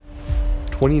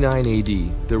29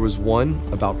 AD, there was one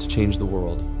about to change the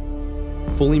world.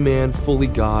 Fully man, fully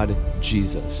God,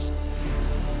 Jesus.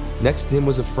 Next to him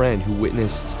was a friend who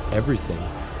witnessed everything.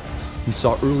 He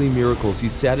saw early miracles. He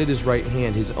sat at his right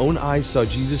hand. His own eyes saw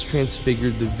Jesus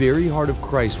transfigured. The very heart of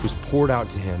Christ was poured out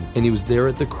to him, and he was there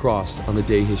at the cross on the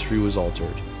day history was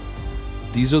altered.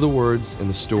 These are the words in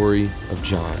the story of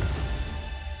John.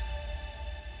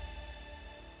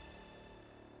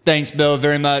 Thanks, Bill,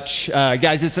 very much.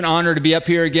 Guys, it's an honor to be up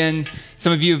here again.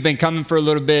 Some of you have been coming for a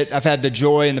little bit. I've had the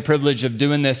joy and the privilege of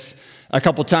doing this a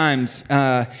couple times.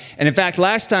 And in fact,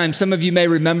 last time, some of you may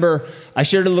remember, I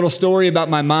shared a little story about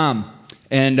my mom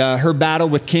and her battle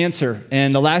with cancer.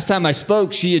 And the last time I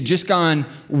spoke, she had just gone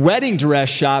wedding dress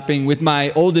shopping with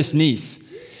my oldest niece.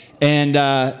 And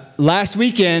last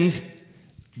weekend,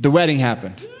 the wedding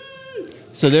happened.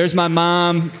 So there's my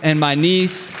mom and my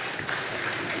niece.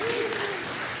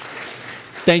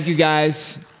 Thank you,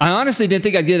 guys. I honestly didn't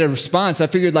think I'd get a response. I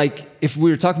figured if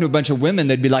we were talking to a bunch of women,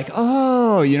 they'd be like,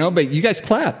 oh, but you guys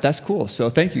clapped. That's cool.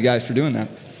 So thank you guys for doing that.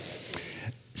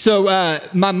 So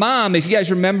my mom, if you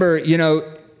guys remember,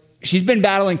 she's been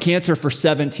battling cancer for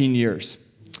 17 years.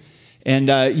 And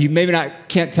you maybe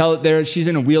can't tell it there. She's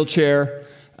in a wheelchair.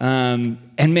 And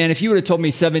man, if you would have told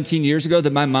me 17 years ago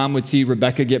that my mom would see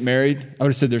Rebecca get married, I would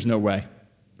have said there's no way.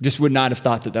 Just would not have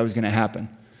thought that was going to happen.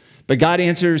 But God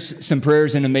answers some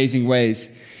prayers in amazing ways.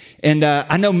 And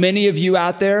I know many of you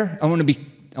out there, I want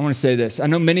to say this. I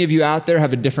know many of you out there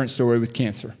have a different story with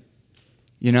cancer.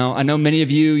 I know many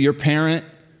of you, your parent,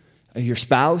 your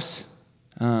spouse,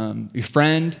 your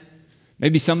friend,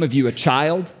 maybe some of you, a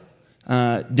child,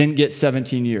 didn't get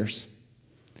 17 years.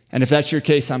 And if that's your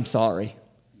case, I'm sorry.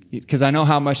 Because I know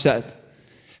how much that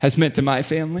has meant to my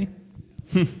family.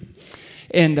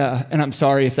 And I'm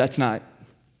sorry if that's not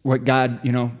what God,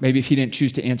 maybe if he didn't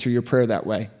choose to answer your prayer that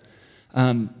way.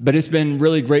 But it's been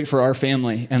really great for our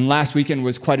family. And last weekend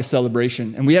was quite a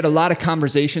celebration. And we had a lot of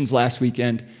conversations last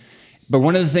weekend. But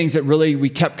one of the things that really we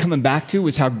kept coming back to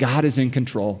was how God is in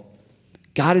control.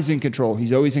 God is in control.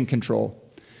 He's always in control.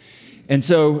 And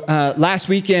so last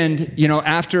weekend,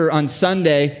 on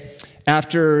Sunday,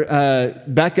 after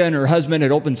Becca and her husband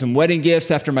had opened some wedding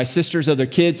gifts, after my sister's other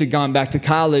kids had gone back to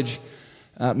college,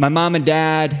 my mom and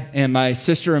dad and my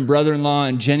sister and brother-in-law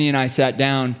and Jenny and I sat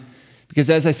down because,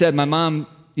 as I said, my mom,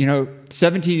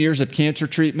 17 years of cancer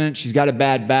treatment. She's got a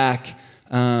bad back.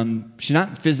 She's not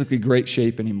in physically great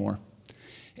shape anymore.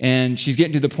 And she's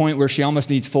getting to the point where she almost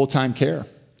needs full-time care.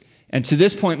 And to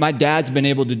this point, my dad's been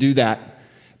able to do that.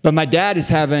 But my dad is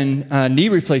having knee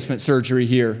replacement surgery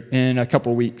here in a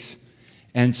couple weeks.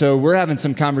 And so we're having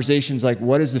some conversations like,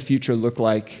 what does the future look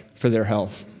like for their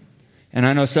health? And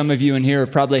I know some of you in here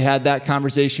have probably had that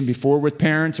conversation before with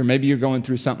parents, or maybe you're going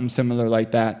through something similar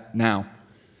like that now.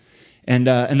 And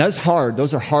that's hard.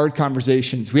 Those are hard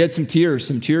conversations. We had some tears.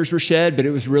 Some tears were shed, but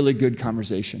it was really good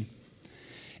conversation.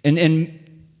 And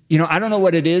I don't know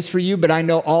what it is for you, but I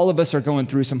know all of us are going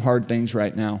through some hard things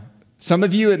right now. Some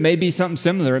of you, it may be something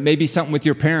similar. It may be something with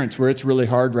your parents where it's really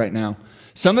hard right now.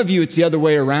 Some of you, it's the other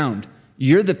way around.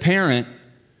 You're the parent,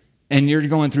 and you're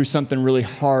going through something really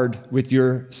hard with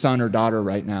your son or daughter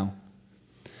right now.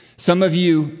 Some of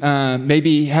you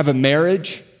maybe have a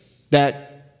marriage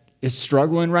that is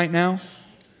struggling right now.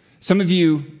 Some of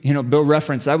you, Bill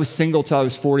referenced, I was single till I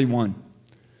was 41.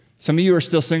 Some of you are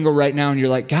still single right now, and you're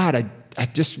like, God, I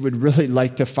just would really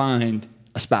like to find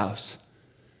a spouse.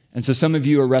 And so some of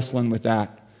you are wrestling with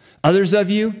that. Others of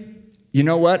you, you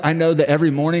know what? I know that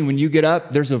every morning when you get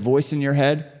up, there's a voice in your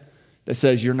head that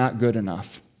says you're not good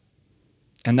enough.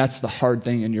 And that's the hard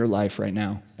thing in your life right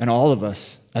now. And all of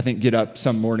us, I think, get up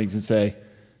some mornings and say,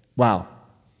 wow,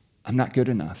 I'm not good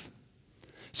enough.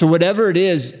 So whatever it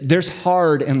is, there's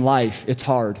hard in life. It's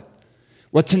hard.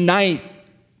 Well, tonight,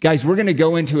 guys, we're going to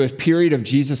go into a period of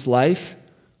Jesus' life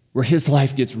where his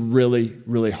life gets really,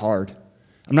 really hard.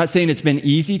 I'm not saying it's been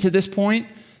easy to this point,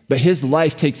 but his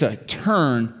life takes a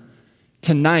turn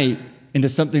tonight into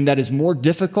something that is more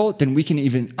difficult than we can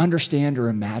even understand or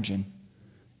imagine,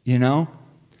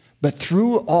 But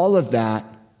through all of that,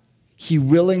 he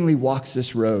willingly walks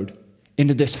this road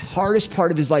into this hardest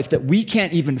part of his life that we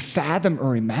can't even fathom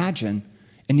or imagine,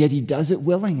 and yet he does it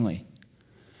willingly.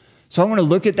 So I want to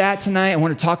look at that tonight. I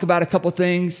want to talk about a couple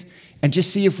things and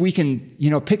just see if we can,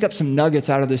 pick up some nuggets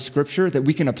out of this scripture that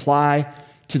we can apply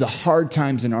to the hard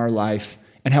times in our life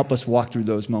and help us walk through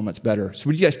those moments better. So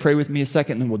would you guys pray with me a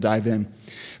second, and then we'll dive in.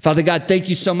 Father God, thank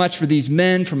you so much for these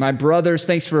men, for my brothers.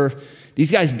 Thanks for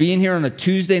these guys being here on a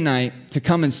Tuesday night to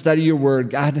come and study your word.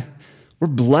 God, we're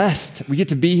blessed. We get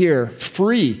to be here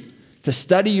free to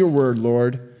study your word,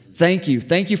 Lord. thank you.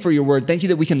 Thank you for your word. Thank you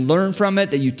that we can learn from it,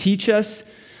 that you teach us.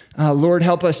 Lord,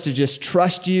 help us to just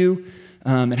trust you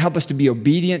and help us to be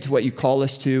obedient to what you call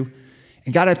us to.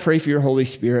 And God, I pray for your Holy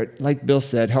Spirit. Like Bill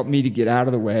said, help me to get out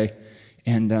of the way.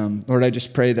 And Lord, I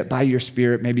just pray that by your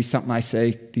Spirit, maybe something I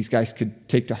say, these guys could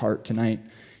take to heart tonight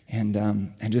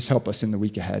and just help us in the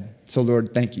week ahead. So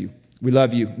Lord, thank you. We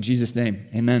love you. In Jesus' name,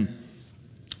 amen.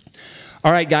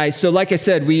 All right, guys. So like I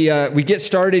said, we get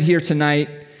started here tonight.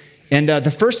 And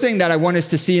the first thing that I want us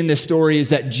to see in this story is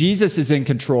that Jesus is in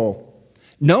control.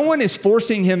 No one is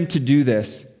forcing him to do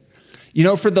this. You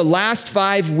know, for the last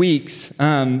 5 weeks,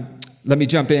 let me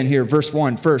jump in here, verse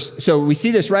 1 first. So we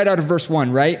see this right out of verse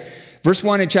 1, right? Verse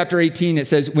 1 in chapter 18, it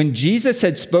says, when Jesus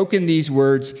had spoken these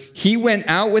words, he went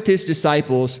out with his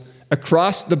disciples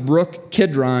across the brook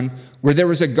Kidron, where there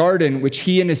was a garden which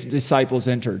he and his disciples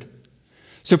entered.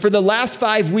 So for the last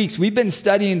 5 weeks, we've been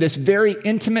studying this very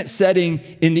intimate setting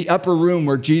in the upper room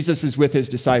where Jesus is with his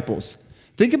disciples.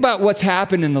 Think about what's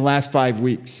happened in the last 5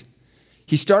 weeks.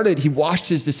 He washed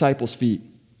his disciples' feet.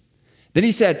 Then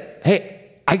he said,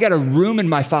 hey, I got a room in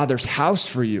my Father's house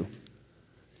for you.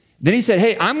 Then he said,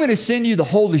 hey, I'm going to send you the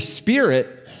Holy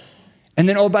Spirit. And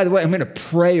then, oh, by the way, I'm going to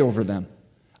pray over them.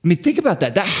 I mean, think about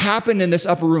that. That happened in this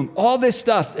upper room. All this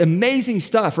stuff, amazing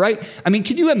stuff, right? I mean,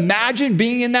 can you imagine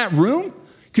being in that room?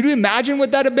 Could you imagine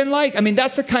what that had been like? I mean,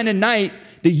 that's the kind of night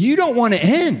that you don't want to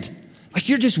end. Like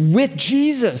you're just with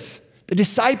Jesus, the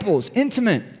disciples,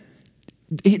 intimate.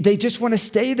 They just want to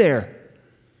stay there.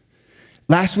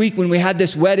 Last week when we had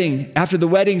this wedding, after the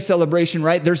wedding celebration,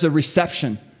 right, there's a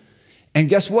reception. And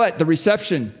guess what? The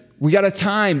reception, we got a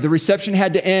time. The reception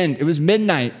had to end. It was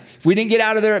midnight. If we didn't get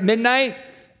out of there at midnight,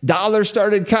 dollars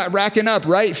started racking up,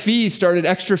 right? Fees started,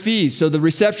 extra fees. So the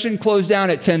reception closed down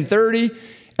at 10:30.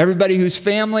 Everybody who's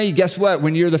family, guess what?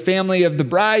 When you're the family of the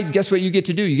bride, guess what you get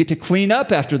to do? You get to clean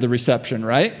up after the reception,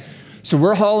 right? So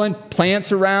we're hauling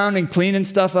plants around and cleaning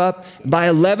stuff up. By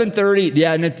 11:30,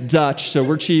 yeah, and it's Dutch, so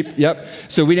we're cheap, yep.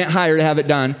 So we didn't hire to have it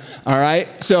done, all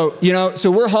right? So, so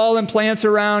we're hauling plants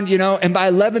around, and by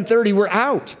 11:30, we're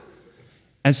out.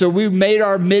 And so we made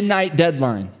our midnight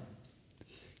deadline.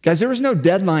 Guys, there was no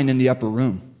deadline in the upper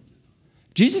room.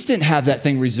 Jesus didn't have that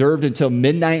thing reserved until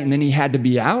midnight and then he had to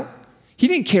be out. He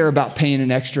didn't care about paying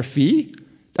an extra fee.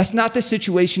 That's not the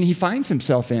situation he finds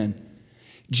himself in.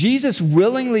 Jesus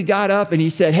willingly got up and he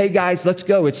said, hey guys, let's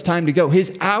go. It's time to go.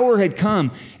 His hour had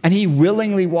come and he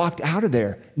willingly walked out of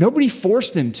there. Nobody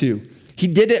forced him to. He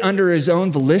did it under his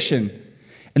own volition.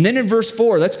 And then in verse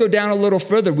 4, let's go down a little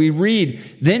further. We read,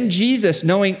 then Jesus,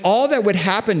 knowing all that would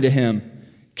happen to him,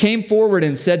 came forward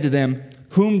and said to them,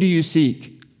 whom do you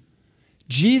seek?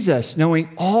 Jesus, knowing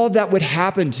all that would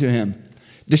happen to him.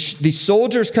 The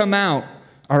soldiers come out,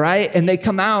 all right? And they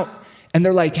come out and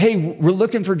they're like, hey, we're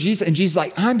looking for Jesus. And Jesus is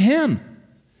like, I'm him.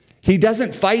 He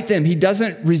doesn't fight them. He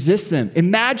doesn't resist them.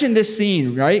 Imagine this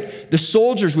scene, right? The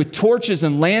soldiers with torches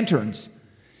and lanterns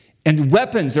and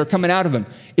weapons are coming out of them.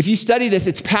 If you study this,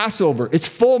 it's Passover. It's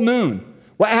full moon.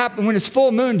 What happened when it's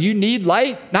full moon? Do you need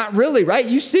light? Not really, right?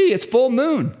 You see, it's full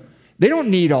moon. They don't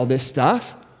need all this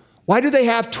stuff. Why do they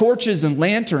have torches and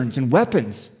lanterns and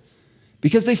weapons?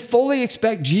 Because they fully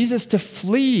expect Jesus to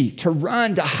flee, to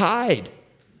run, to hide.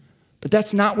 But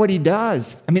that's not what he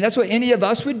does. I mean, that's what any of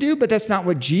us would do, but that's not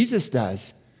what Jesus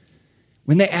does.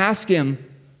 When they ask him,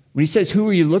 when he says, who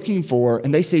are you looking for?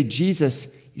 And they say, Jesus,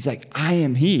 he's like, I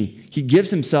am he. He gives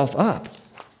himself up.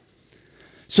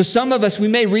 So some of us, we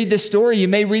may read this story. You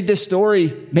may read this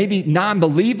story. Maybe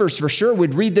non-believers for sure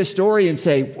would read this story and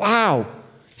say, wow,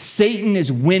 Satan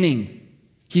is winning.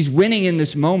 He's winning in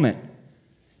this moment.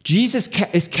 Jesus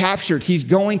is captured. He's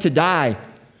going to die.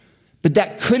 But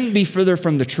that couldn't be further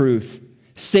from the truth.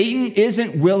 Satan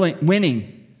isn't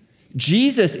winning.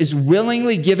 Jesus is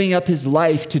willingly giving up his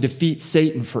life to defeat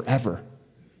Satan forever.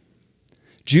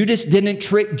 Judas didn't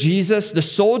trick Jesus. The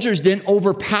soldiers didn't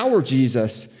overpower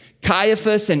Jesus.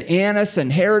 Caiaphas and Annas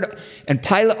and Herod and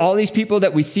Pilate, all these people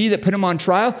that we see that put him on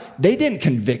trial, they didn't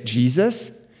convict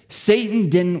Jesus. Satan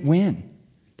didn't win.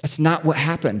 That's not what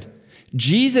happened.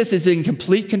 Jesus is in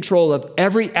complete control of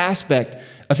every aspect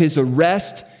of his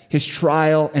arrest, his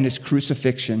trial, and his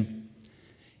crucifixion.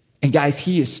 And guys,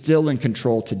 he is still in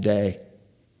control today.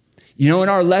 In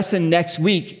our lesson next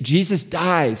week, Jesus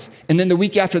dies. And then the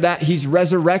week after that, he's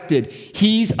resurrected.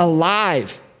 He's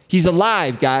alive. He's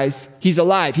alive, guys. He's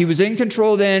alive. He was in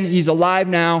control then. He's alive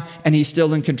now. And he's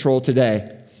still in control today.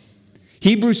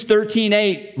 Hebrews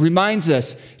 13:8 reminds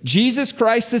us, Jesus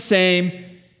Christ the same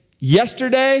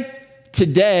yesterday,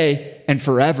 today, and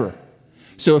forever.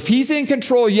 So if he's in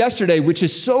control yesterday, which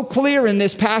is so clear in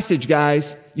this passage,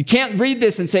 guys, you can't read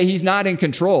this and say he's not in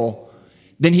control.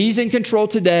 then he's in control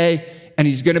today and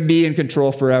he's going to be in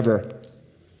control forever.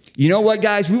 You know what,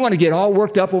 guys? We want to get all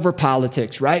worked up over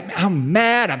politics, right? I'm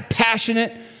mad. I'm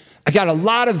passionate. I got a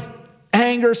lot of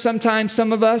anger sometimes,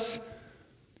 some of us.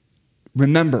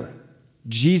 Remember,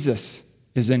 Jesus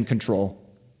is in control.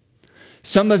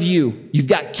 Some of you, you've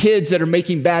got kids that are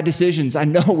making bad decisions. I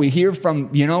know we hear from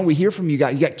you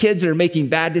guys. You got kids that are making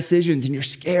bad decisions and you're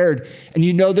scared and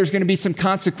you know there's going to be some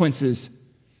consequences.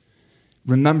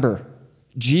 Remember,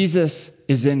 Jesus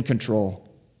is in control.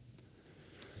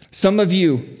 Some of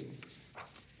you,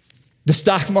 the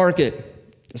stock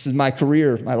market, this is my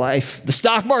career, my life. The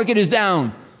stock market is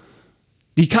down.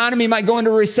 The economy might go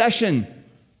into a recession.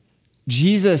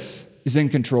 Jesus is in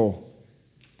control.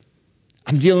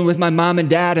 I'm dealing with my mom and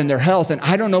dad and their health, and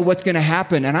I don't know what's going to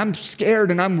happen, and I'm scared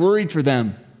and I'm worried for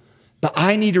them. But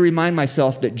I need to remind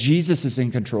myself that Jesus is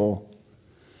in control.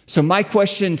 So my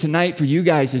question tonight for you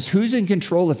guys is, who's in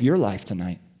control of your life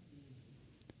tonight?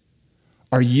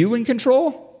 Are you in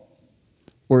control,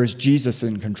 or is Jesus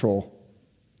in control?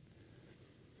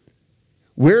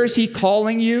 Where is he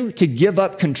calling you to give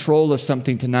up control of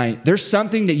something tonight? There's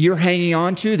something that you're hanging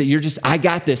on to that you're just, I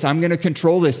got this. I'm going to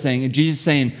control this thing. And Jesus is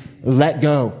saying, let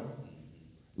go.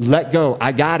 Let go.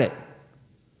 I got it.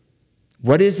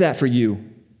 What is that for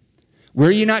you? Where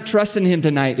are you not trusting him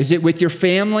tonight? Is it with your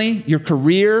family, your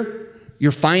career,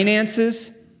 your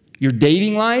finances, your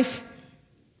dating life?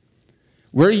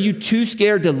 Where are you too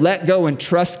scared to let go and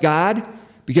trust God?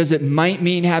 Because it might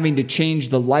mean having to change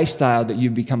the lifestyle that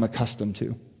you've become accustomed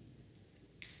to.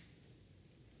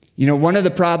 You know, one of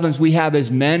the problems we have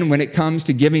as men when it comes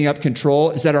to giving up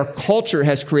control is that our culture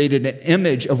has created an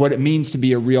image of what it means to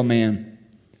be a real man.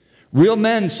 Real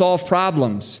men solve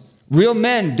problems. Real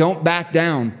men don't back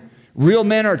down. Real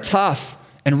men are tough,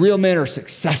 and real men are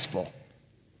successful.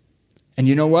 And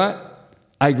you know what?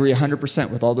 I agree 100%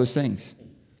 with all those things.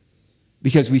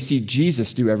 Because we see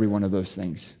Jesus do every one of those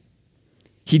things.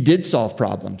 He did solve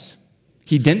problems.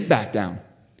 He didn't back down.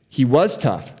 He was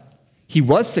tough. He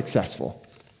was successful.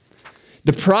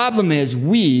 The problem is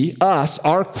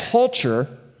our culture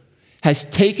has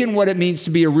taken what it means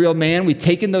to be a real man. We've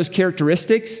taken those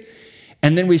characteristics,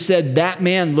 and then we said, that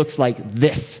man looks like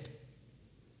this.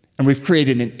 And we've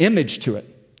created an image to it.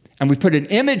 And we put an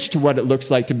image to what it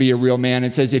looks like to be a real man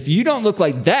and says, if you don't look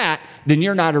like that, then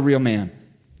you're not a real man.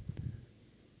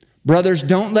 Brothers,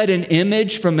 don't let an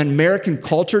image from an American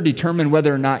culture determine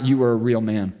whether or not you are a real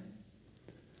man.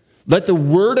 Let the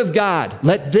Word of God,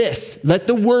 let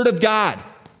the Word of God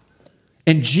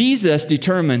and Jesus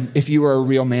determine if you are a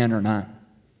real man or not.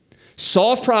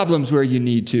 Solve problems where you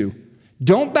need to.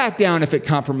 Don't back down if it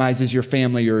compromises your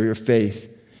family or your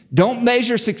faith. Don't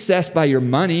measure success by your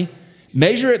money.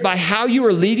 Measure it by how you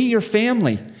are leading your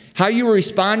family, how you are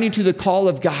responding to the call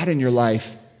of God in your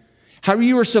life. How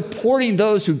you are supporting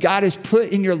those who God has put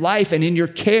in your life and in your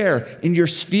care, in your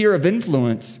sphere of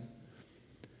influence.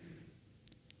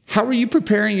 How are you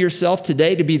preparing yourself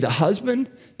today to be the husband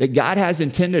that God has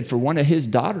intended for one of his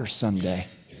daughters someday?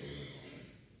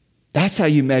 That's how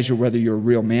you measure whether you're a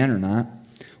real man or not.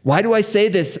 Why do I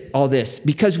say all this?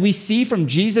 Because we see from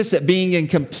Jesus that being in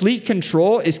complete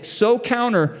control is so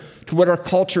counter to what our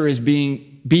culture is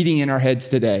beating in our heads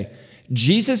today.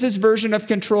 Jesus' version of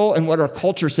control and what our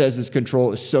culture says is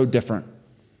control is so different.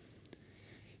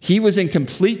 He was in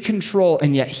complete control,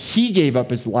 and yet he gave up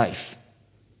his life.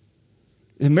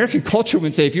 The American culture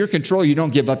would say, if you're in control, you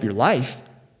don't give up your life.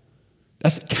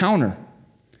 That's a counter.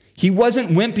 He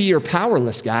wasn't wimpy or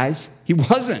powerless, guys. He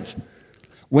wasn't.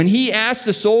 When he asked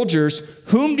the soldiers,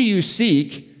 whom do you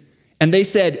seek? And they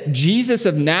said, Jesus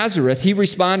of Nazareth, he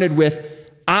responded with,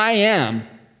 I am.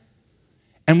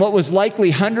 And what was likely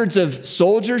hundreds of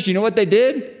soldiers, you know what they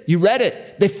did? You read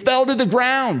it. They fell to the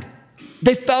ground.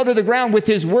 They fell to the ground with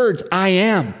his words, I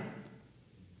am.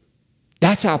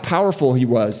 That's how powerful he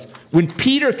was. When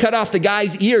Peter cut off the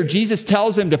guy's ear, Jesus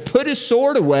tells him to put his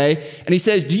sword away. And he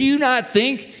says, do you not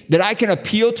think that I can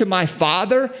appeal to my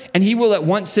Father and he will at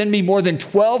once send me more than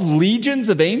 12 legions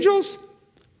of angels?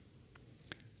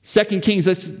 2 Kings,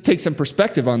 let's take some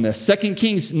perspective on this. 2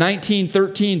 Kings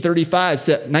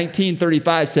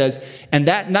 19:35 says, and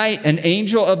that night an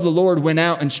angel of the Lord went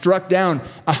out and struck down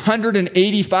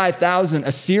 185,000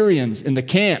 Assyrians in the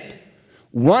camp.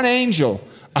 One angel,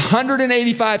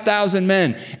 185,000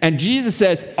 men. And Jesus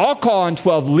says, I'll call on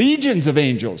 12 legions of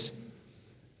angels.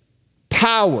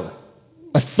 Power,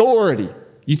 authority.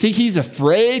 You think he's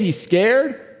afraid? He's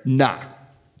scared? Nah,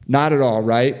 not at all,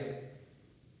 right?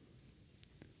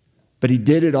 But he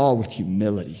did it all with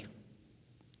humility.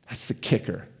 That's the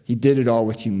kicker. He did it all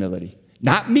with humility.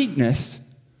 Not meekness,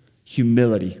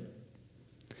 humility.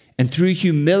 And through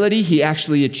humility, he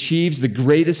actually achieves the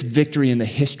greatest victory in the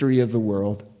history of the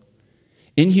world.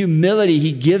 In humility,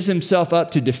 he gives himself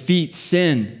up to defeat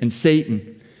sin and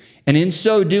Satan. And in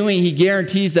so doing, he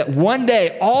guarantees that one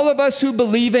day, all of us who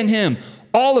believe in him,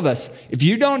 all of us, if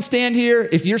you don't stand here,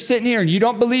 if you're sitting here and you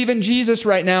don't believe in Jesus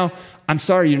right now, I'm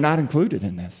sorry, you're not included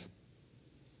in this.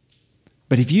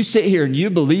 But if you sit here and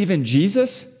you believe in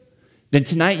Jesus, then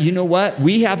tonight, you know what?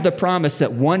 We have the promise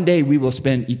that one day we will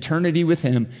spend eternity with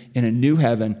him in a new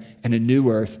heaven and a new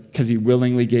earth because he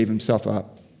willingly gave himself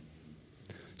up.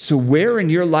 So where in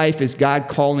your life is God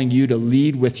calling you to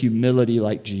lead with humility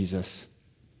like Jesus?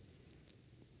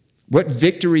 What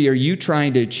victory are you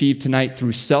trying to achieve tonight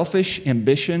through selfish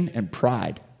ambition and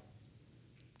pride?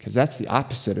 Because that's the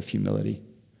opposite of humility.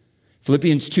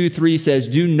 Philippians 2:3 says,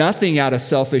 do nothing out of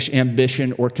selfish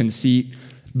ambition or conceit,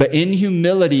 but in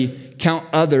humility count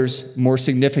others more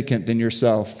significant than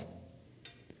yourself.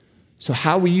 So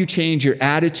how will you change your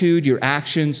attitude, your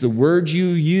actions, the words you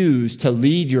use to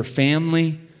lead your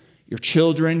family, your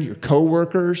children, your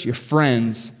coworkers, your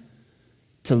friends,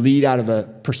 to lead out of a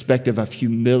perspective of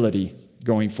humility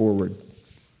going forward?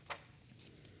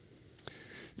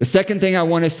 The second thing I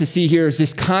want us to see here is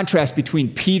this contrast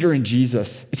between Peter and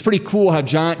Jesus. It's pretty cool how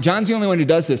John's the only one who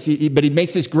does this, but he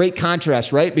makes this great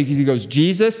contrast, right? Because he goes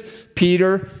Jesus,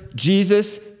 Peter,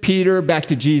 back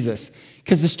to Jesus.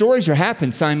 Because the stories are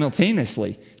happening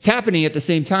simultaneously. It's happening at the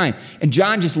same time. And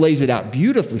John just lays it out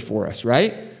beautifully for us,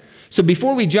 right? So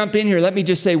before we jump in here, let me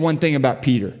just say one thing about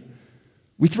Peter.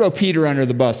 We throw Peter under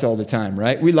the bus all the time,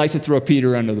 right? We like to throw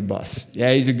Peter under the bus.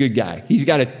 Yeah, he's a good guy. He's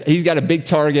got a big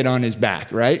target on his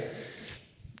back, right?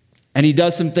 And he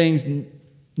does some things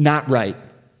not right.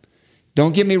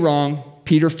 Don't get me wrong,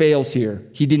 Peter fails here.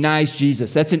 He denies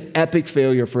Jesus. That's an epic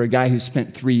failure for a guy who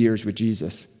spent 3 years with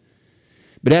Jesus.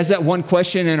 But as that one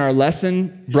question in our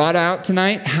lesson brought out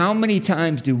tonight, how many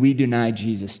times do we deny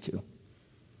Jesus to?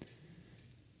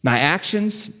 My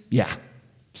actions? Yeah.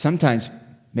 Sometimes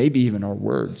maybe even our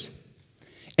words.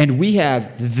 And we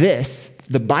have this,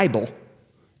 the Bible,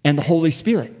 and the Holy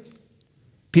Spirit.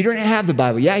 Peter didn't have the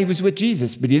Bible. Yeah, he was with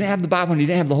Jesus, but he didn't have the Bible and he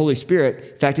didn't have the Holy Spirit.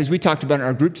 In fact, as we talked about in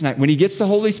our group tonight, when he gets the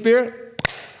Holy Spirit,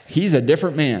 he's a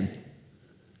different man.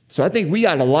 So I think we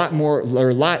got a lot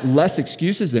less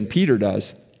excuses than Peter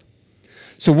does.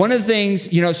 So one of the things,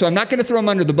 so I'm not going to throw him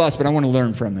under the bus, but I want to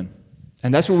learn from him.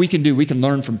 And that's what we can do. We can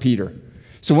learn from Peter.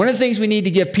 So one of the things we need to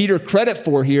give Peter credit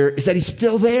for here is that he's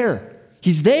still there.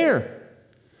 He's there.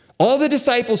 All the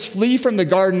disciples flee from the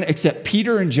garden except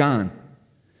Peter and John.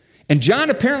 And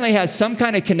John apparently has some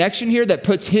kind of connection here that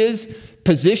puts his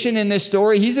position in this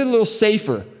story. He's a little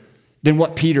safer than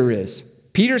what Peter is.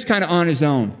 Peter's kind of on his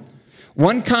own.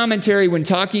 One commentary when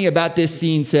talking about this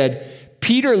scene said,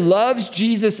 Peter loves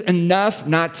Jesus enough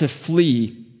not to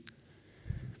flee,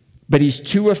 but he's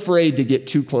too afraid to get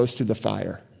too close to the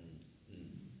fire.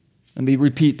 Let me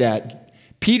repeat that.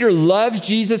 Peter loves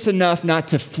Jesus enough not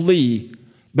to flee,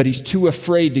 but he's too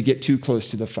afraid to get too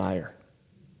close to the fire.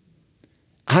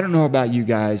 I don't know about you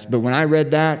guys, but when I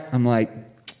read that, I'm like,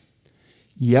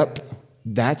 yep,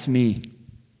 that's me.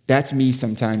 That's me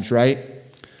sometimes, right?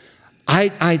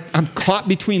 I'm caught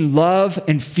between love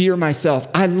and fear myself.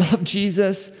 I love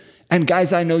Jesus, and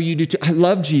guys, I know you do too. I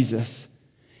love Jesus,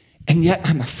 and yet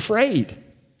I'm afraid.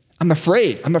 I'm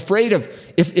afraid of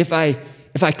if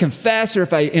I confess or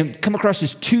if I come across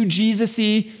as too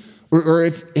Jesus-y, or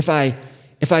if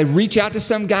I reach out to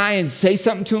some guy and say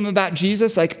something to him about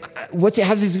Jesus, like,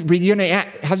 how's he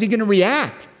going to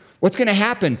react? What's going to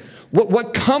happen?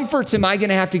 What comforts am I going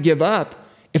to have to give up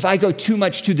if I go too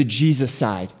much to the Jesus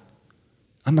side?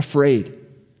 I'm afraid.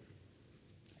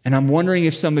 And I'm wondering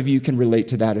if some of you can relate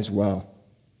to that as well.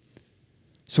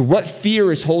 So what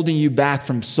fear is holding you back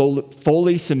from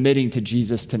fully submitting to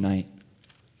Jesus tonight?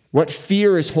 What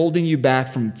fear is holding you back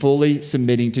from fully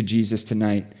submitting to Jesus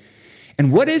tonight?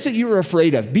 And what is it you're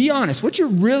afraid of? Be honest. What you're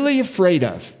really afraid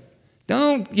of.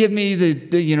 Don't give me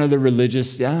the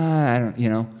religious, What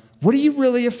are you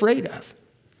really afraid of?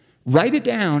 Write it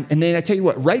down, and then I tell you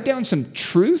what, write down some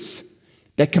truths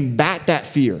that combat that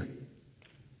fear.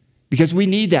 Because we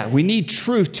need that. We need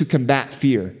truth to combat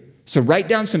fear. So write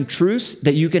down some truths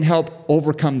that you can help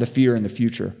overcome the fear in the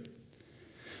future.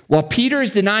 While Peter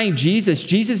is denying Jesus,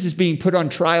 Jesus is being put on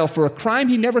trial for a crime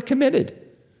he never committed.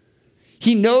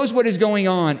 He knows what is going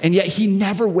on, and yet he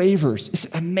never wavers. It's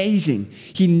amazing.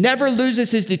 He never loses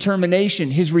his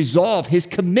determination, his resolve, his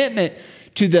commitment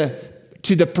to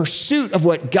the pursuit of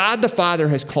what God the Father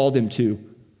has called him to.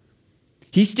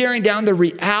 He's staring down the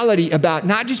reality about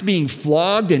not just being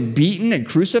flogged and beaten and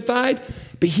crucified,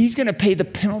 but he's going to pay the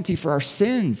penalty for our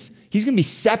sins. He's going to be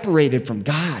separated from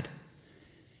God.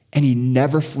 And he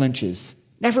never flinches.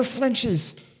 Never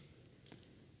flinches.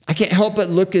 I can't help but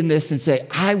look in this and say,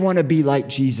 I want to be like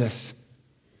Jesus.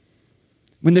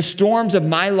 When the storms of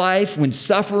my life, when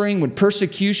suffering, when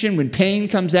persecution, when pain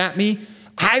comes at me,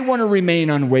 I want to remain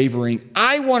unwavering.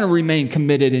 I want to remain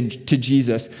committed to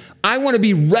Jesus. I want to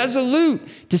be resolute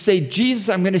to say, Jesus,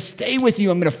 I'm going to stay with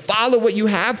you. I'm going to follow what you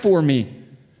have for me.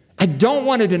 I don't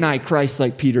want to deny Christ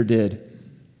like Peter did.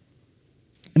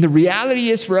 And the reality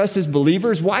is for us as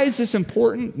believers, why is this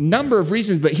important? Number of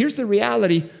reasons, but here's the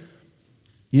reality.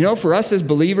 You know, for us as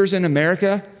believers in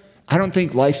America, I don't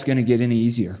think life's going to get any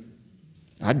easier.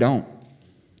 I don't.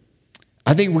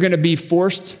 I think we're going to be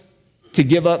forced to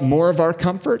give up more of our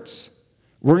comforts.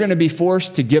 We're going to be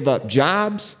forced to give up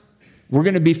jobs. We're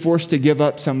going to be forced to give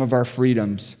up some of our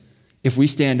freedoms if we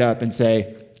stand up and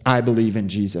say, I believe in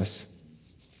Jesus.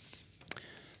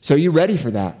 So are you ready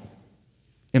for that?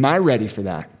 Am I ready for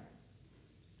that?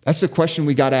 That's the question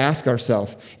we got to ask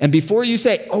ourselves. And before you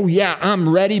say, oh yeah, I'm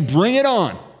ready, bring it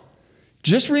on.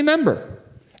 Just remember,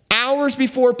 hours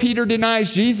before Peter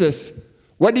denies Jesus,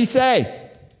 what did he say?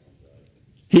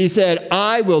 He said,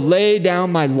 I will lay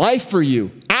down my life for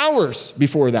you. Hours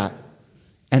before that.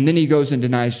 And then he goes and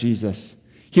denies Jesus.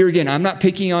 Here again, I'm not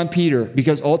picking on Peter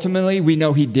because ultimately we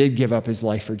know he did give up his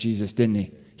life for Jesus, didn't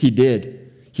he? He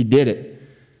did. He did it.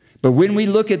 But when we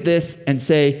look at this and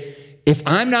say, if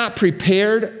I'm not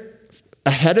prepared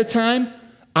ahead of time,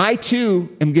 I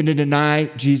too am going to deny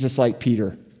Jesus like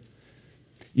Peter.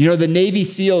 You know, the Navy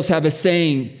SEALs have a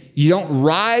saying, you don't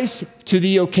rise to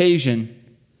the occasion.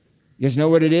 You guys know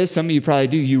what it is? Some of you probably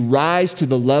do. You rise to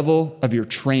the level of your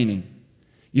training.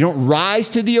 You don't rise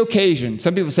to the occasion.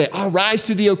 Some people say, oh, rise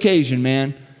to the occasion,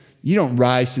 man. You don't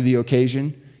rise to the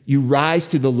occasion. You rise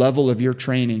to the level of your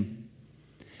training.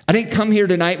 I didn't come here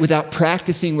tonight without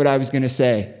practicing what I was going to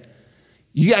say.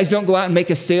 You guys don't go out and make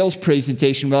a sales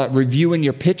presentation without reviewing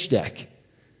your pitch deck.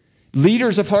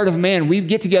 Leaders of Heart of Man, we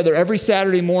get together every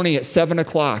Saturday morning at 7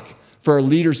 o'clock for our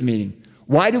leaders meeting.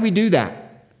 Why do we do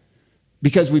that?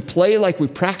 Because we play like we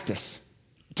practice.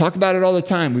 We talk about it all the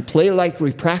time. We play like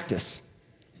we practice.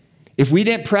 If we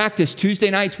didn't practice,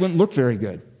 Tuesday nights wouldn't look very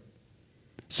good.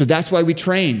 So that's why we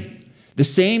train. The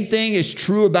same thing is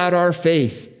true about our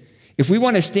faith. If we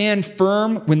want to stand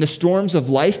firm when the storms of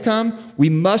life come, we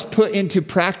must put into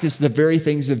practice the very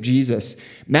things of Jesus.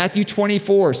 Matthew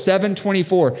 24,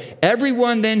 7:24.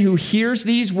 Everyone then who hears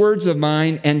these words of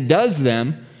mine and does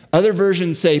them, other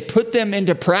versions say put them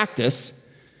into practice,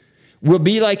 will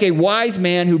be like a wise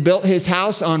man who built his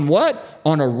house on what?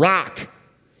 On a rock.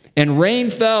 And rain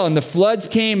fell and the floods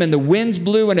came and the winds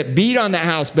blew and it beat on that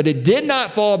house, but it did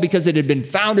not fall because it had been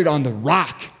founded on the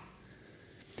rock.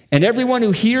 And everyone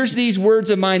who hears these words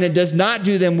of mine and does not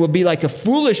do them will be like a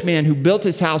foolish man who built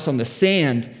his house on the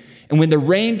sand. And when the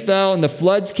rain fell and the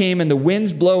floods came and the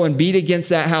winds blow and beat against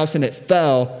that house and it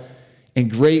fell,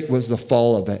 and great was the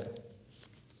fall of it.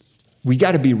 We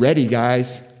got to be ready,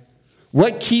 guys.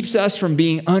 What keeps us from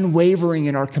being unwavering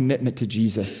in our commitment to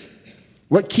Jesus?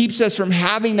 What keeps us from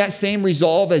having that same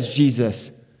resolve as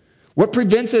Jesus? What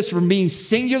prevents us from being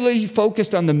singularly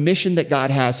focused on the mission that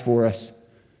God has for us?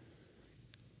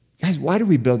 Guys, why do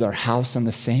we build our house on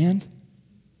the sand?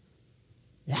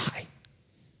 Why?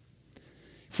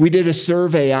 If we did a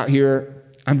survey out here,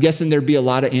 I'm guessing there'd be a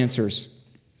lot of answers.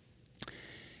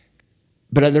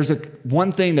 But there's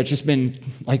one thing that's just been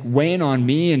like weighing on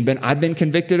me and I've been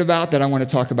convicted about that I want to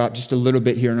talk about just a little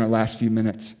bit here in our last few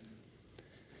minutes.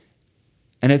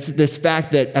 And it's this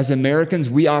fact that as Americans,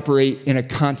 we operate in a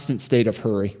constant state of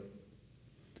hurry.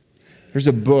 There's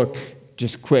a book,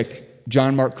 just quick,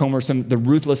 John Mark Comer, The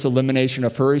Ruthless Elimination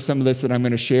of Hurry. Some of this that I'm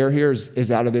going to share here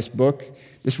is out of this book.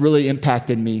 This really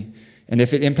impacted me. And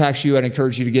if it impacts you, I'd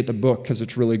encourage you to get the book because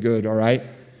it's really good, all right?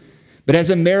 But as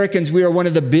Americans, we are one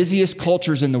of the busiest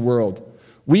cultures in the world.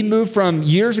 We moved from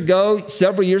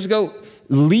several years ago,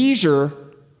 leisure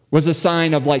was a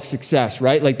sign of like success,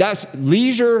 right? Like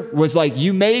leisure was like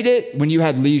you made it when you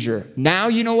had leisure. Now,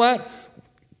 you know what?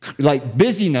 Like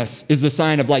busyness is the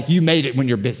sign of like you made it when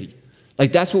you're busy.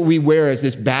 Like that's what we wear as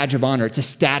this badge of honor. It's a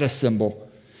status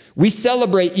symbol. We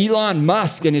celebrate Elon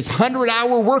Musk and his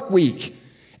 100-hour work week.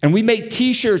 And we make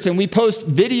t-shirts and we post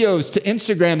videos to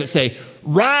Instagram that say,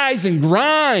 rise and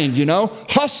grind,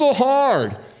 hustle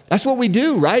hard. That's what we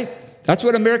do, right? That's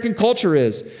what American culture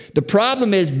is. The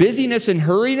problem is busyness and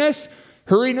hurriness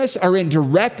are in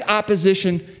direct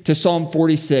opposition to Psalm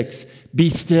 46. Be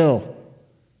still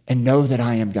and know that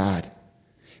I am God.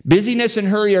 Busyness and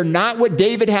hurry are not what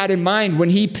David had in mind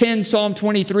when he penned Psalm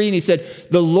 23 and he said,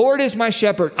 the Lord is my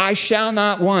shepherd, I shall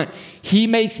not want. He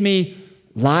makes me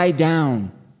lie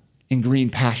down in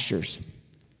green pastures.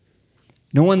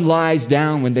 No one lies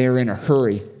down when they are in a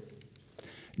hurry.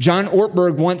 John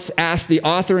Ortberg once asked the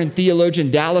author and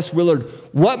theologian Dallas Willard,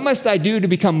 what must I do to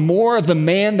become more of the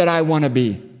man that I want to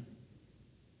be?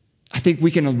 I think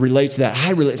we can relate to that.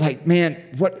 I relate, like, man,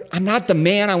 I'm not the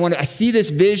man I want to. I see this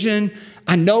vision.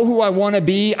 I know who I want to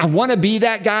be. I want to be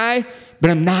that guy, but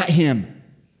I'm not him.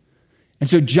 And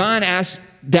so John asked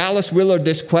Dallas Willard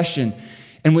this question.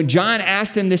 And when John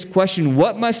asked him this question,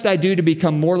 what must I do to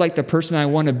become more like the person I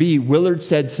want to be? Willard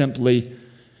said simply,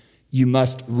 you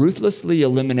must ruthlessly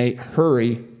eliminate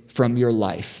hurry from your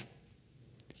life.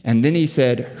 And then he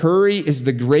said, hurry is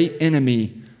the great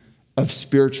enemy of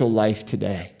spiritual life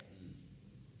today.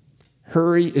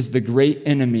 Hurry is the great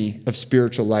enemy of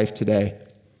spiritual life today.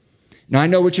 Now, I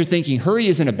know what you're thinking. Hurry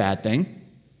isn't a bad thing.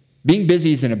 Being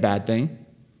busy isn't a bad thing.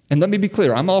 And let me be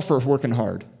clear, I'm all for working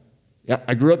hard. Yeah,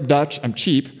 I grew up Dutch. I'm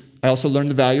cheap. I also learned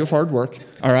the value of hard work,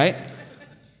 all right?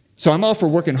 So I'm all for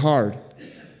working hard.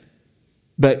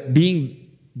 But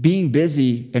being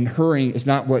busy and hurrying is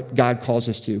not what God calls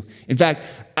us to. In fact,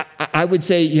 I would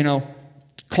say,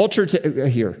 culture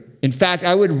here. In fact,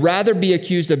 I would rather be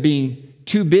accused of being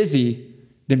too busy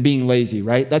than being lazy,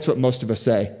 right? That's what most of us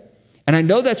say. And I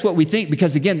know that's what we think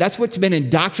because, again, that's what's been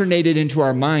indoctrinated into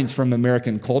our minds from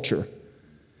American culture.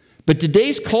 But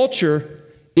today's culture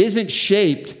isn't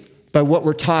shaped by what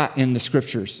we're taught in the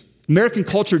scriptures. American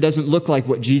culture doesn't look like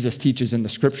what Jesus teaches in the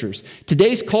scriptures.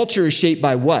 Today's culture is shaped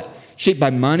by what? Shaped by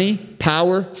money,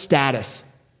 power, status.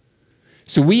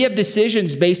 So we have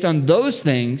decisions based on those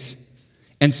things,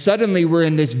 and suddenly we're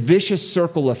in this vicious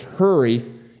circle of hurry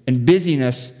and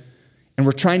busyness, and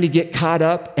we're trying to get caught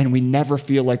up, and we never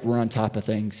feel like we're on top of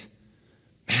things.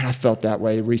 Man, I felt that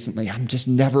way recently. I'm just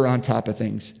never on top of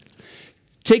things.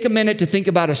 Take a minute to think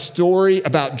about a story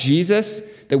about Jesus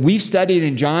that we've studied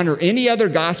in John or any other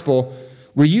gospel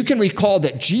where you can recall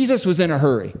that Jesus was in a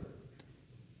hurry.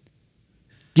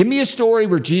 Give me a story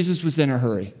where Jesus was in a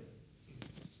hurry.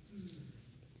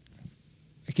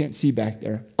 I can't see back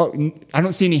there. Oh, I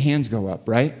don't see any hands go up,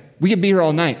 right? We could be here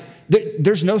all night.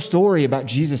 There's no story about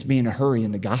Jesus being in a hurry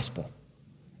in the gospel.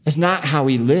 That's not how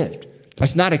he lived.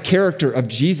 That's not a character of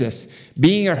Jesus.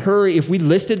 Being in a hurry, if we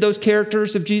listed those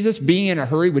characters of Jesus, being in a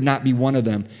hurry would not be one of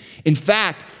them. In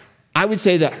fact, I would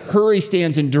say that hurry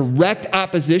stands in direct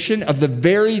opposition of the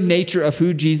very nature of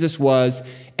who Jesus was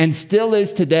and still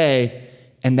is today,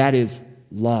 and that is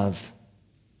love.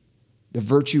 The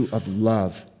virtue of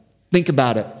love. Think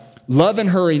about it. Love and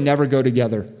hurry never go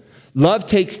together. Love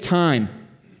takes time.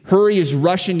 Hurry is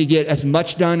rushing to get as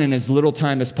much done in as little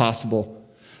time as possible.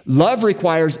 Love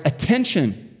requires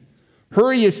attention.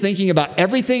 Hurry is thinking about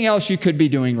everything else you could be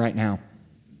doing right now.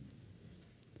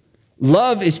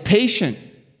 Love is patient.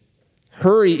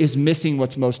 Hurry is missing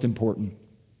what's most important.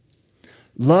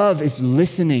 Love is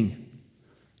listening.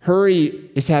 Hurry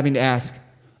is having to ask,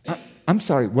 I'm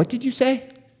sorry, what did you say?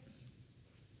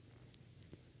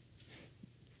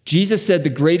 Jesus said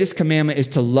the greatest commandment is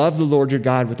to love the Lord your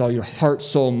God with all your heart,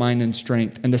 soul, mind, and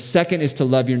strength. And the second is to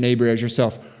love your neighbor as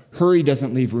yourself. Hurry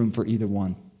doesn't leave room for either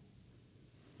one.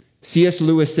 C.S.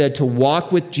 Lewis said to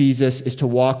walk with Jesus is to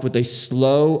walk with a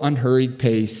slow, unhurried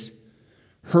pace.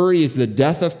 Hurry is the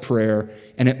death of prayer,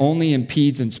 and it only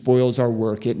impedes and spoils our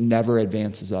work. It never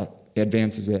advances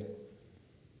it.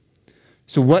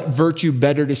 So what virtue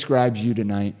better describes you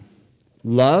tonight?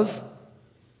 Love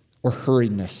or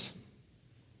hurriedness?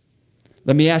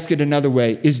 Let me ask it another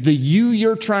way. Is the you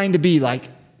you're trying to be, like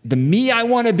the me I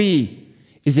want to be,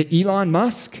 is it Elon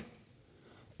Musk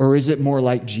or is it more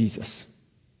like Jesus?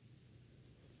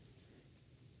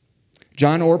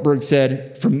 John Ortberg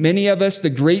said, for many of us, the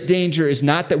great danger is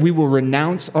not that we will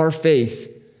renounce our faith.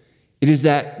 It is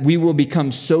that we will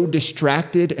become so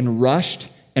distracted and rushed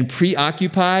and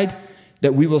preoccupied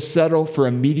that we will settle for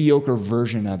a mediocre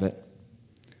version of it.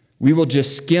 We will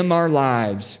just skim our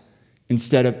lives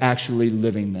instead of actually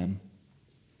living them.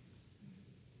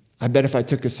 I bet if I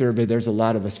took a survey, there's a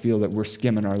lot of us feel that we're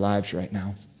skimming our lives right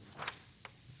now.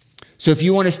 So if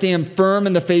you want to stand firm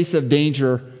in the face of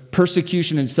danger,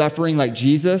 persecution, and suffering like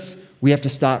Jesus, we have to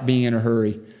stop being in a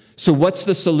hurry. So what's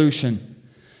the solution?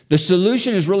 The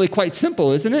solution is really quite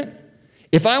simple, isn't it?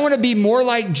 If I want to be more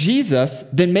like Jesus,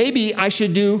 then maybe I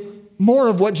should do more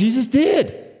of what Jesus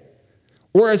did.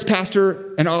 Or as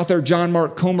pastor and author John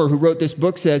Mark Comer, who wrote this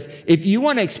book, says, if you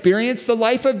want to experience the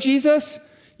life of Jesus,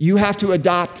 you have to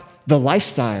adopt the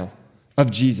lifestyle of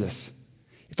Jesus.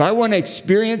 If I want to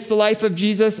experience the life of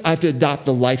Jesus, I have to adopt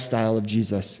the lifestyle of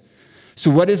Jesus. So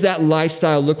what does that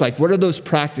lifestyle look like? What are those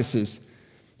practices?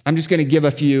 I'm just going to give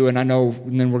a few, and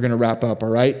then we're going to wrap up, all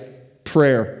right?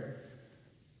 Prayer.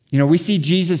 You know, we see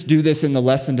Jesus do this in the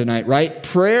lesson tonight, right?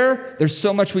 Prayer, there's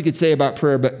so much we could say about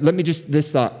prayer, but let me just,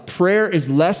 this thought. Prayer is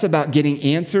less about getting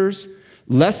answers,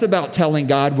 less about telling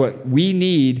God what we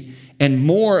need, and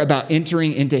more about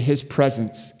entering into his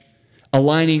presence,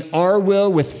 aligning our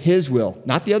will with his will,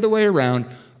 not the other way around,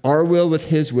 our will with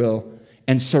his will,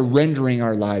 and surrendering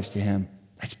our lives to him.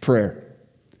 That's prayer.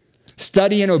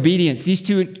 Study and obedience, these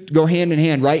two go hand in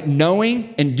hand, right?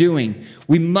 Knowing and doing.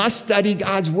 We must study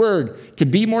God's word. To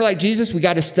be more like Jesus, we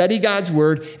got to study God's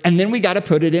word, and then we got to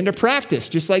put it into practice,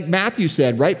 just like Matthew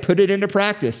said, right? Put it into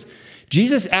practice.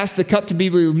 Jesus asked the cup to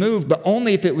be removed, but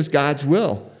only if it was God's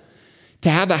will. To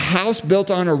have a house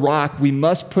built on a rock, we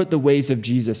must put the ways of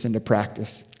Jesus into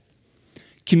practice.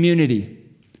 Community.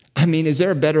 I mean, is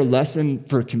there a better lesson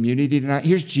for community tonight?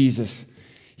 Here's Jesus.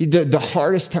 The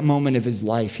hardest moment of his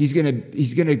life. He's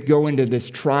gonna go into this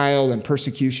trial and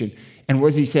persecution. And what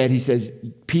does he say? He says,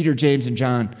 Peter, James, and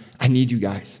John, I need you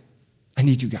guys. I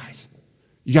need you guys.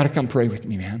 You got to come pray with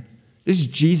me, man. This is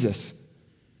Jesus.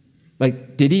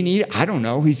 Like, did he need it? I don't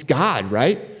know. He's God,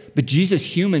 right? But Jesus,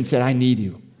 human, said, I need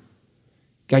you.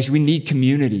 Guys, we need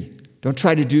community. Don't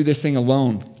try to do this thing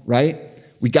alone, right?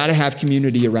 We got to have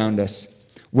community around us.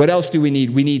 What else do we need?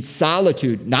 We need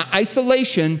solitude, not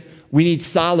isolation. We need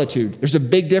solitude. There's a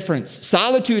big difference.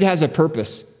 Solitude has a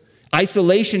purpose.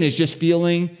 Isolation is just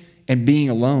feeling and being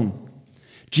alone.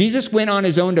 Jesus went on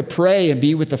his own to pray and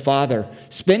be with the Father.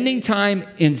 Spending time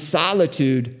in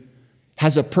solitude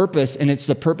has a purpose, and it's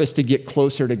the purpose to get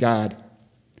closer to God.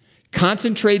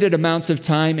 Concentrated amounts of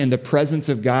time in the presence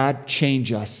of God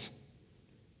change us.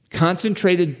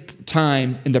 Concentrated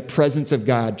time in the presence of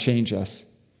God change us.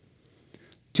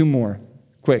 Two more,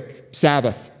 quick.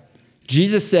 Sabbath.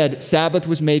 Jesus said Sabbath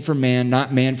was made for man,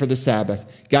 not man for the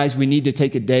Sabbath. Guys, we need to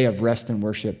take a day of rest and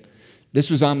worship. This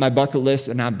was on my bucket list,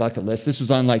 and not bucket list. This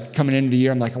was on like coming into the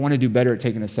year. I'm like, I want to do better at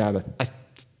taking a Sabbath. I'm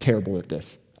terrible at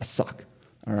this. I suck,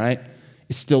 all right?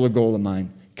 It's still a goal of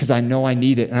mine because I know I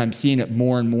need it, and I'm seeing it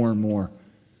more and more and more.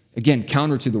 Again,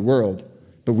 counter to the world,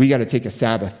 but we got to take a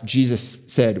Sabbath. Jesus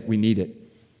said we need it.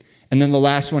 And then the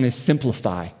last one is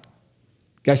simplify.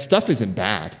 Guys, stuff isn't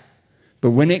bad,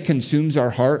 but when it consumes our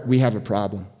heart, we have a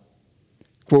problem.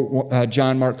 Quote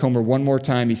John Mark Comer one more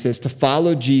time. He says, to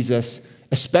follow Jesus,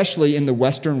 especially in the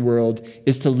Western world,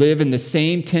 is to live in the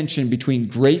same tension between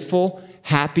grateful,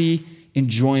 happy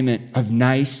enjoyment of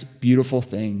nice, beautiful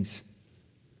things.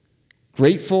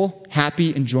 Grateful,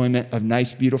 happy enjoyment of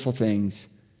nice, beautiful things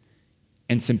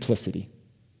and simplicity.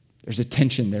 There's a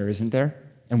tension there, isn't there?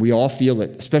 And we all feel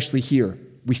it, especially here.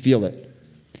 We feel it.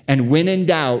 And when in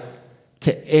doubt,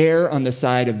 to err on the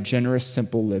side of generous,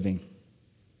 simple living.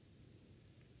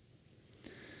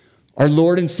 Our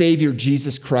Lord and Savior,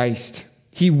 Jesus Christ,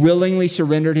 he willingly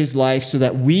surrendered his life so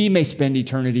that we may spend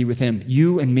eternity with him.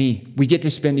 You and me, we get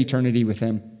to spend eternity with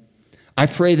him. I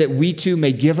pray that we too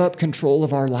may give up control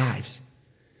of our lives,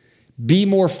 be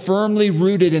more firmly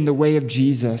rooted in the way of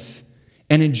Jesus,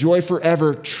 and enjoy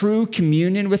forever true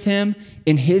communion with him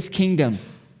in his kingdom,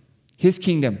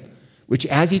 which,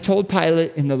 as he told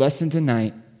Pilate in the lesson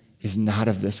tonight, is not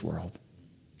of this world.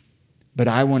 But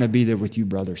I want to be there with you,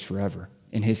 brothers, forever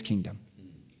in his kingdom.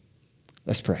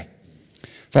 Let's pray.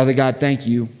 Father God, thank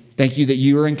you. Thank you that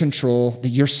you are in control, that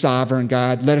you're sovereign,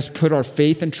 God. Let us put our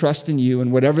faith and trust in you,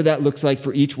 and whatever that looks like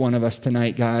for each one of us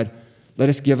tonight, God, let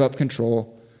us give up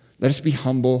control. Let us be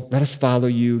humble. Let us follow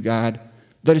you, God.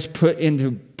 Let us put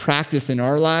into practice in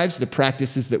our lives the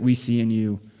practices that we see in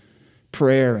you.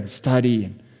 Prayer and study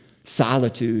and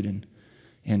solitude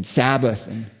and Sabbath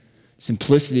and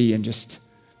simplicity and just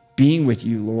being with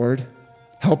you, Lord.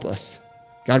 Help us.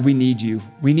 God, we need you.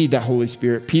 We need that Holy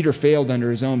Spirit. Peter failed under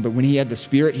his own, but when he had the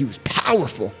Spirit, he was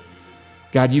powerful.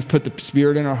 God, you've put the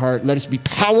Spirit in our heart. Let us be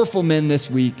powerful men this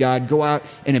week, God. Go out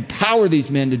and empower these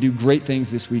men to do great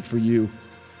things this week for you.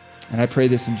 And I pray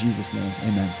this in Jesus' name.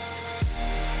 Amen.